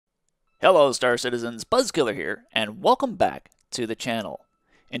Hello Star Citizens, Buzzkiller here, and welcome back to the channel.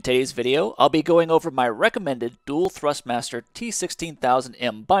 In today's video, I'll be going over my recommended Dual Thrustmaster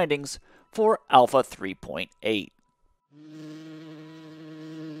T-16000M bindings for Alpha 3.8.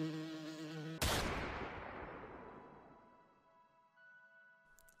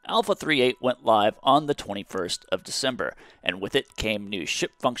 Alpha 3.8 went live on the 21st of December, and with it came new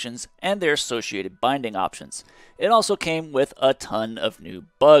ship functions and their associated binding options. It also came with a ton of new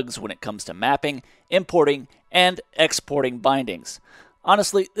bugs when it comes to mapping, importing, and exporting bindings.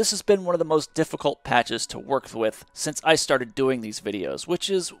 Honestly, this has been one of the most difficult patches to work with since I started doing these videos, which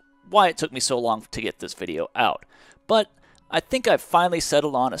is why it took me so long to get this video out. But I think I've finally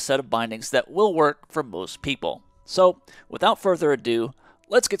settled on a set of bindings that will work for most people. So, without further ado,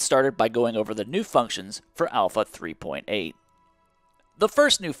 let's get started by going over the new functions for Alpha 3.8. The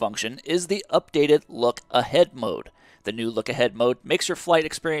first new function is the updated Look Ahead mode. The new Look Ahead mode makes your flight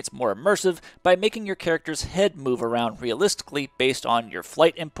experience more immersive by making your character's head move around realistically based on your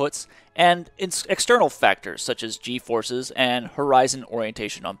flight inputs and external factors such as G-forces and horizon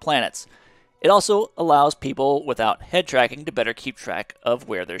orientation on planets. It also allows people without head tracking to better keep track of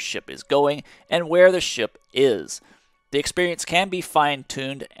where their ship is going and where the ship is. The experience can be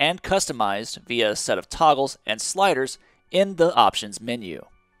fine-tuned and customized via a set of toggles and sliders in the options menu.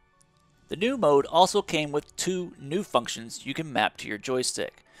 The new mode also came with two new functions you can map to your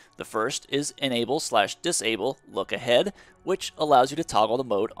joystick. The first is Enable/Disable Look Ahead, which allows you to toggle the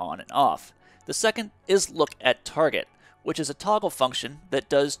mode on and off. The second is Look at Target, which is a toggle function that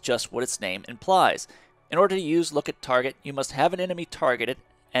does just what its name implies. In order to use Look at Target, you must have an enemy targeted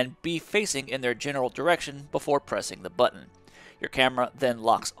and be facing in their general direction before pressing the button. Your camera then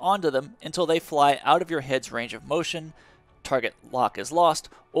locks onto them until they fly out of your head's range of motion, target lock is lost,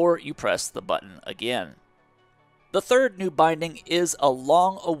 or you press the button again. The third new binding is a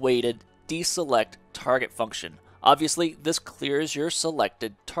long-awaited Deselect Target function. Obviously, this clears your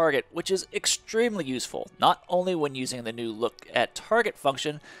selected target, which is extremely useful, not only when using the new Look at Target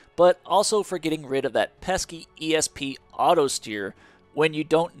function, but also for getting rid of that pesky ESP auto steer when you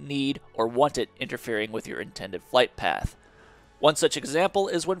don't need or want it interfering with your intended flight path. One such example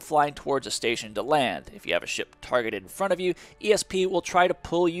is when flying towards a station to land. If you have a ship targeted in front of you, ESP will try to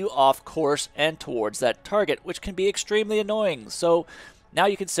pull you off course and towards that target, which can be extremely annoying. So now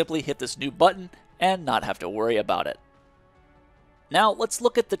you can simply hit this new button and not have to worry about it. Now let's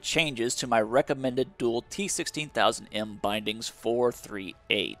look at the changes to my recommended dual T-16000M bindings for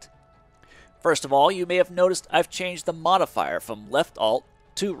 3.8. First of all, you may have noticed I've changed the modifier from left alt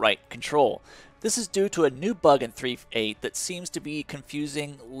to right control. This is due to a new bug in 3.8 that seems to be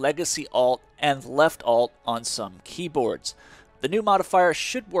confusing legacy alt and left alt on some keyboards. The new modifier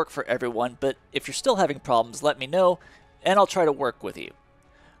should work for everyone, but if you're still having problems, let me know and I'll try to work with you.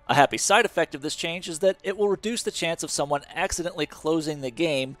 A happy side effect of this change is that it will reduce the chance of someone accidentally closing the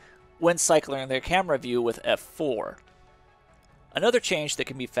game when cycling their camera view with F4. Another change that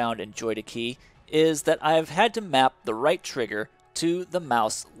can be found in Joy to Key is that I have had to map the right trigger to the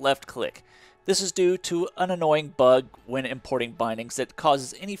mouse left click. This is due to an annoying bug when importing bindings that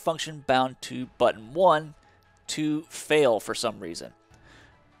causes any function bound to button 1 to fail for some reason.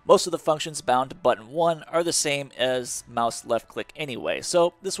 Most of the functions bound to button 1 are the same as mouse left click anyway,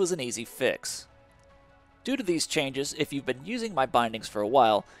 so this was an easy fix. Due to these changes, if you've been using my bindings for a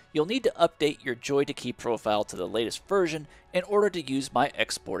while, you'll need to update your Joy to Key profile to the latest version in order to use my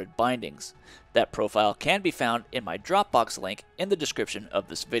exported bindings. That profile can be found in my Dropbox link in the description of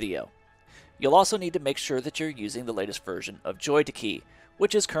this video. You'll also need to make sure that you're using the latest version of Joy to Key,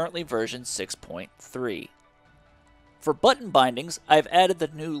 which is currently version 6.3. For button bindings, I've added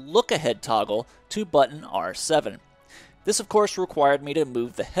the new Look Ahead toggle to button R7. This of course required me to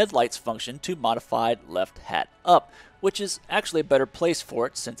move the headlights function to modified left hat up, which is actually a better place for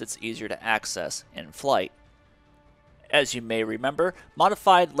it since it's easier to access in flight. As you may remember,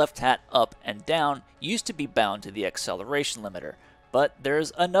 modified left hat up and down used to be bound to the acceleration limiter, but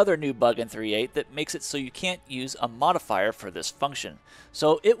there's another new bug in 3.8 that makes it so you can't use a modifier for this function,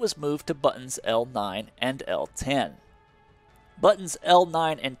 so it was moved to buttons L9 and L10. Buttons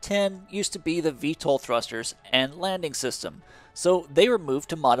L9 and 10 used to be the VTOL thrusters and landing system, so they were moved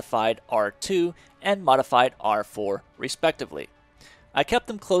to modified R2 and modified R4 respectively. I kept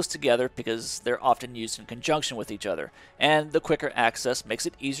them close together because they're often used in conjunction with each other, and the quicker access makes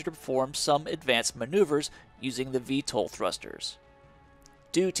it easier to perform some advanced maneuvers using the VTOL thrusters.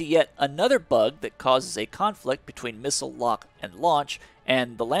 Due to yet another bug that causes a conflict between missile lock and launch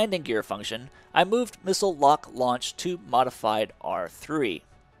and the landing gear function, I moved missile lock launch to modified R3.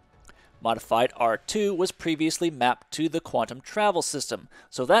 Modified R2 was previously mapped to the quantum travel system,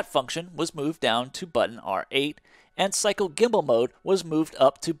 so that function was moved down to button R8, and cycle gimbal mode was moved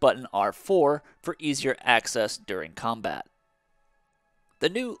up to button R4 for easier access during combat. The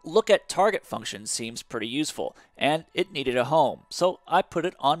new Look at Target function seems pretty useful, and it needed a home, so I put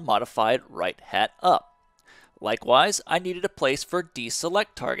it on Modified Right Hat Up. Likewise, I needed a place for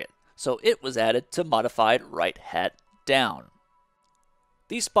Deselect Target, so it was added to Modified Right Hat Down.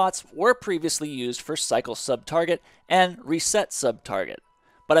 These spots were previously used for Cycle Subtarget and Reset Subtarget,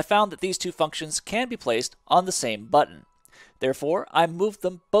 but I found that these two functions can be placed on the same button. Therefore, I moved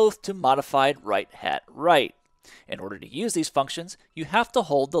them both to Modified Right Hat Right. In order to use these functions, you have to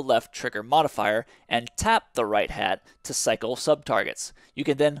hold the left trigger modifier and tap the right hat to cycle subtargets. You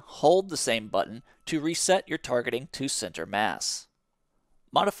can then hold the same button to reset your targeting to center mass.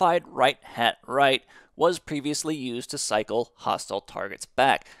 Modified Right Hat Right was previously used to cycle hostile targets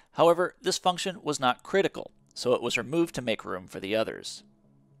back. However, this function was not critical, so it was removed to make room for the others.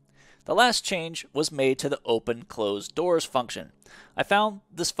 The last change was made to the Open Close Doors function. I found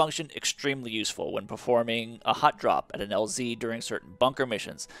this function extremely useful when performing a hot drop at an LZ during certain bunker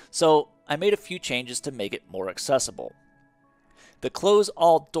missions, so I made a few changes to make it more accessible. The Close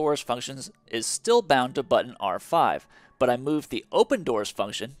All Doors function is still bound to button R5, but I moved the Open Doors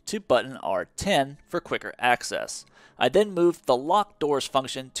function to button R10 for quicker access. I then moved the Lock Doors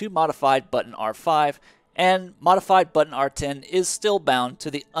function to modified button R5, and modified button R10 is still bound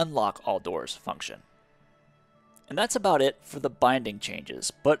to the Unlock All Doors function. And that's about it for the binding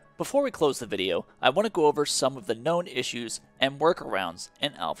changes, but before we close the video, I want to go over some of the known issues and workarounds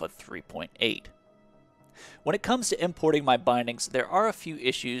in Alpha 3.8. When it comes to importing my bindings, there are a few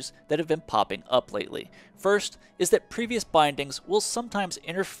issues that have been popping up lately. First is that previous bindings will sometimes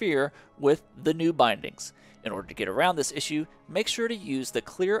interfere with the new bindings. In order to get around this issue, make sure to use the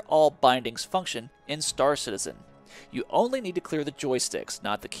Clear All Bindings function in Star Citizen. You only need to clear the joysticks,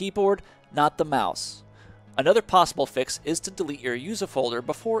 not the keyboard, not the mouse. Another possible fix is to delete your user folder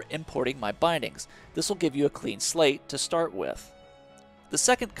before importing my bindings. This will give you a clean slate to start with. The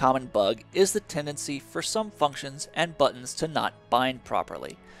second common bug is the tendency for some functions and buttons to not bind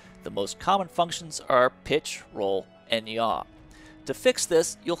properly. The most common functions are pitch, roll, and yaw. To fix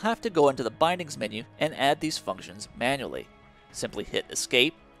this, you'll have to go into the bindings menu and add these functions manually. Simply hit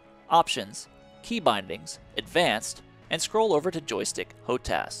Escape, Options, Key Bindings, Advanced, and scroll over to Joystick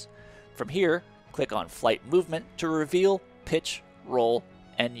HOTAS. From here, click on Flight Movement to reveal pitch, roll,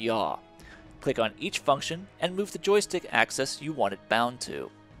 and yaw. Click on each function and move the joystick axis you want it bound to.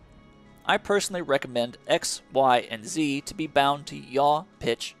 I personally recommend X, Y, and Z to be bound to yaw,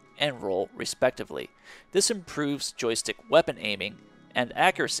 pitch, and roll respectively. This improves joystick weapon aiming and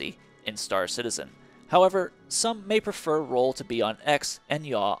accuracy in Star Citizen. However, some may prefer roll to be on X and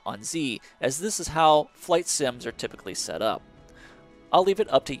yaw on Z, as this is how flight sims are typically set up. I'll leave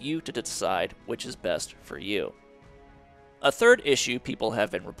it up to you to decide which is best for you. A third issue people have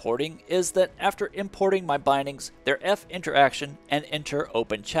been reporting is that after importing my bindings, their F interaction and enter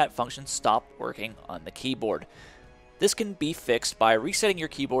open chat functions stop working on the keyboard. This can be fixed by resetting your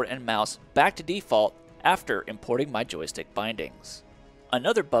keyboard and mouse back to default after importing my joystick bindings.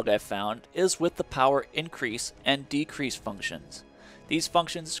 Another bug I found is with the power increase and decrease functions. These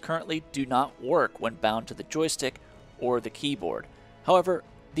functions currently do not work when bound to the joystick or the keyboard. However,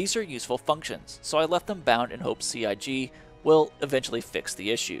 these are useful functions, so I left them bound in hopes CIG will eventually fix the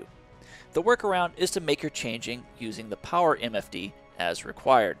issue. The workaround is to make your changing using the power MFD as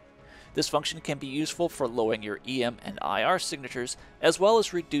required. This function can be useful for lowering your EM and IR signatures, as well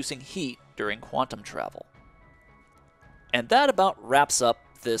as reducing heat during quantum travel. And that about wraps up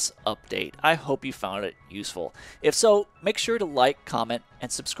this update. I hope you found it useful. If so, make sure to like, comment,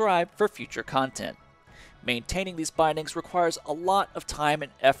 and subscribe for future content. Maintaining these bindings requires a lot of time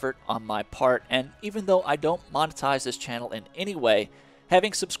and effort on my part, and even though I don't monetize this channel in any way,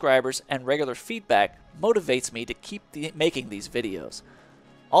 having subscribers and regular feedback motivates me to keep making these videos.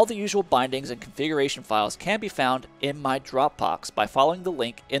 All the usual bindings and configuration files can be found in my Dropbox by following the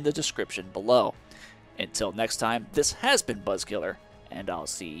link in the description below. Until next time, this has been Buzzkiller, and I'll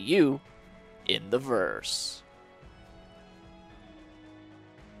see you in the verse.